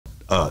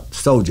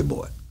Soulja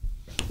Boy.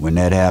 When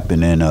that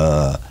happened in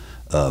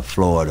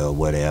Florida or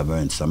whatever,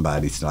 and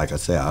somebody's, like I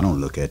said, I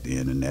don't look at the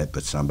internet,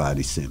 but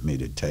somebody sent me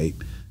the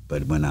tape.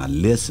 But when I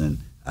listen,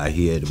 I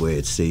hear where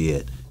it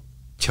said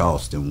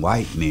Charleston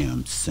white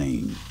men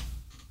sing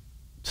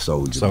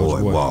Soulja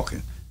Boy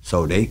walking.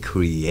 So they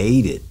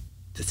created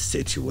the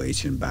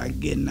situation by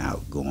getting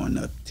out, going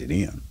up to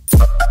them.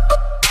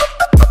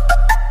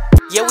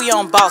 Yeah, we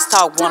on Boss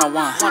Talk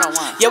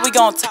 101. Yeah, we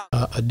gonna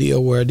talk. A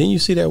deal where, didn't you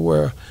see that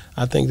where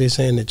I think they're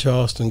saying that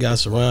Charleston got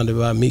surrounded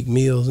by Meek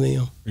Mills and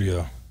them?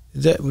 Yeah.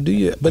 Is that, do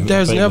you? But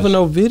there's Vegas. Never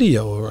no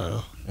video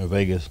around. In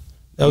Vegas.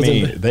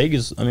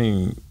 Vegas. I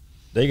mean,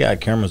 they got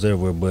cameras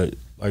everywhere, but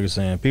like you're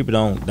saying, people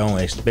don't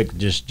expect to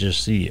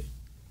just see it.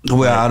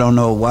 Well, I don't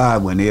know why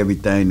when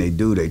everything they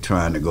do, they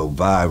trying to go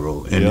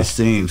viral. And it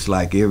seems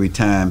like every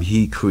time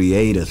he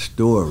create a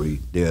story,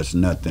 there's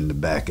nothing to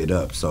back it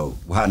up. So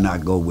why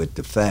not go with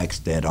the facts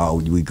that all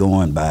we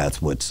going by is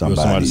what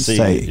somebody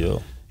say?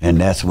 And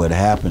that's what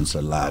happens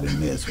a lot in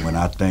this. When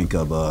I think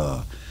of,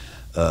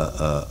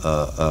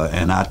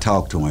 and I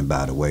talked to him,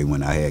 by the way,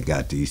 when I had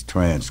got these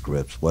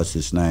transcripts. What's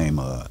his name?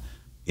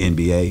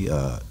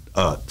 NBA?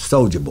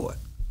 Soulja Boy.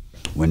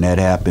 When that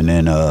happened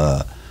in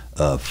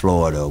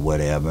Florida or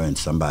whatever, and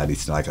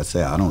somebody's, like I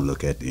said, I don't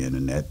look at the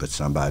internet, but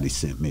somebody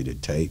sent me the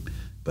tape.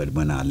 But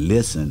when I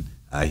listen,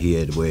 I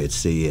hear where it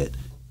said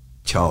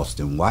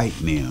Charleston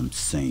white men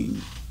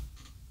sing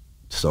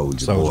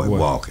Soulja Boy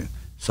walking.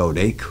 So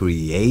they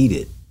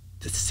created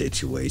the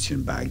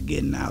situation by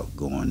getting out,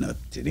 going up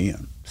to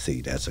them.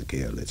 See, that's a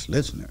careless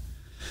listener.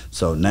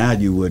 So now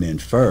you would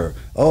infer,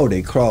 oh,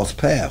 they crossed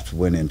paths,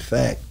 when in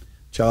fact,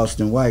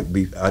 Charleston white,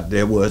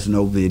 there was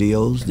no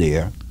videos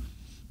there.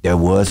 There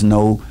was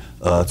no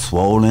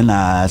swollen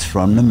eyes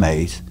from the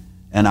mace.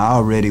 And I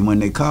already, when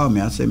they called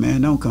me, I said,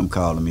 man, don't come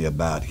calling me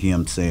about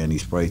him saying he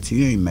sprayed.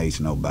 He ain't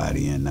maced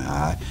nobody in the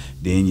eye.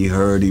 Then you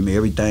heard him,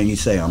 everything he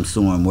say, I'm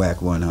suing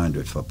Wack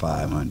 100 for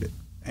 500.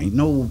 Ain't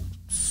no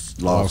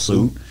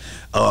lawsuit.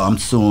 I'm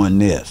suing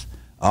this.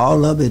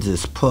 All of it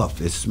is puff,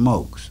 it's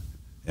smokes.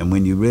 And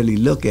when you really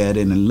look at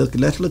it and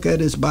let's look at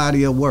his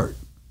body of work.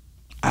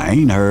 I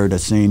ain't heard or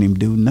seen him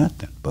do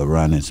nothing but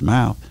run his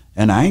mouth.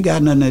 And I ain't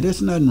got nothing,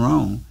 there's nothing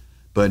wrong.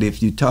 But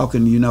if you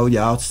talking, you know,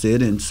 y'all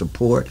sit and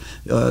support,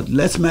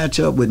 let's match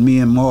up with me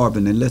and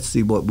Melvin and let's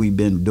see what we've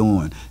been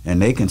doing.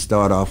 And they can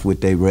start off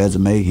with their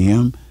resume,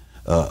 him,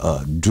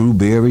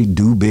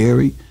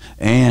 Dewberry,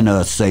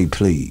 and Say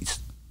Please.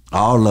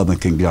 All of them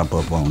can jump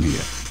up on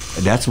here.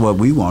 That's what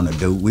we want to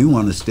do. We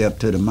want to step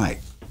to the mic,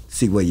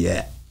 see where you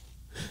at.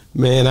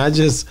 Man, I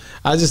just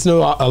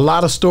know a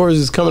lot of stories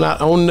is coming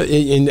out on,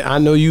 and I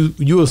know you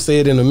will say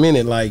it in a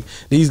minute. Like,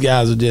 these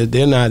guys are just,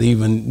 they're not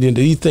even,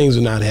 these things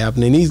are not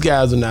happening. These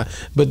guys are not,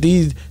 but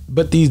these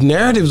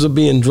narratives are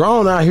being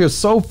drawn out here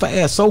so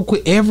fast, so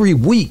quick. Every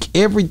week,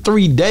 every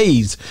 3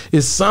 days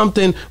is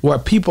something where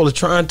people are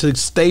trying to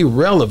stay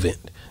relevant.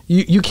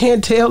 You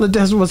can't tell that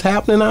that's what's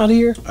happening out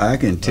here? I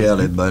can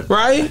tell it, but...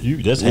 Right?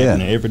 That's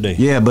happening every day.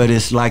 Yeah, but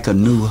it's like a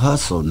new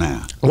hustle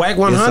now. Wack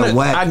 100,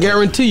 I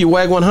guarantee you,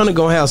 Wack 100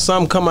 going to have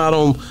some come out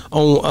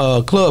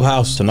on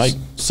Clubhouse. Tonight.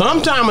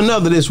 Sometime or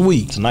another this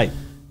week. Tonight.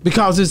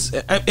 Because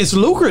it's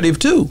lucrative,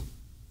 too.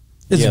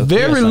 It's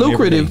very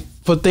lucrative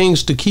for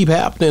things to keep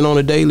happening on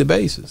a daily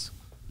basis.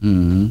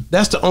 Mm-hmm.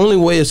 That's the only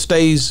way it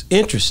stays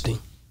interesting.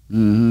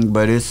 Mm-hmm.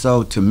 But it's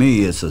so, to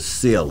me, it's a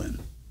ceiling.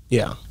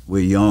 Yeah.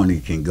 Where you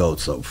only can go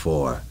so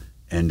far,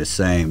 and the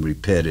same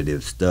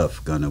repetitive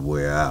stuff gonna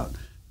wear out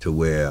to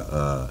where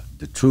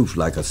the truth,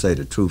 like I say,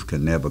 the truth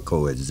can never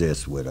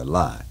coexist with a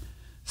lie.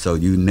 So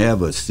you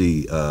never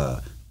see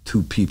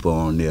two people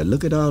on there.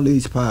 Look at all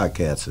these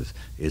podcasters.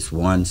 It's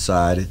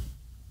one-sided.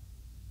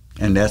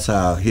 And that's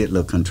how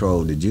Hitler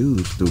controlled the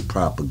Jews, through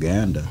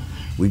propaganda.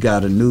 We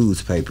got a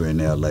newspaper in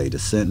L.A., the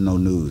Sentinel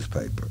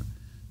newspaper.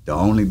 The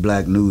only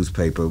black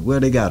newspaper, well,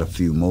 they got a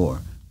few more,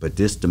 but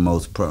this the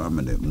most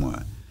prominent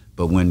one.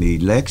 But when the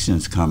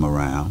elections come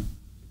around,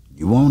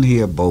 you won't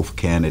hear both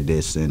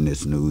candidates in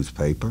this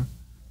newspaper.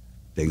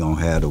 They're going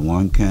to have the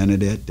one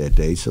candidate that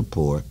they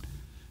support.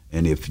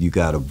 And if you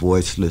got a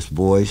voiceless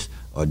voice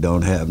or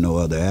don't have no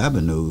other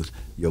avenues,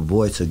 your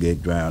voice will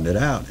get drowned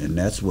out. And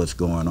that's what's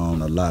going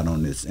on a lot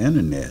on this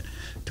internet,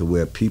 to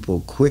where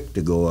people quick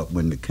to go up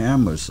when the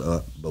camera's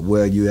up, but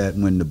where you at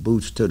when the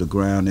boot's to the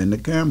ground and the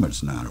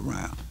camera's not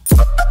around?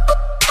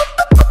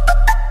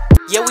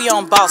 Yeah, we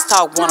on Boss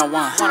Talk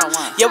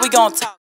 101. Yeah, we gonna talk.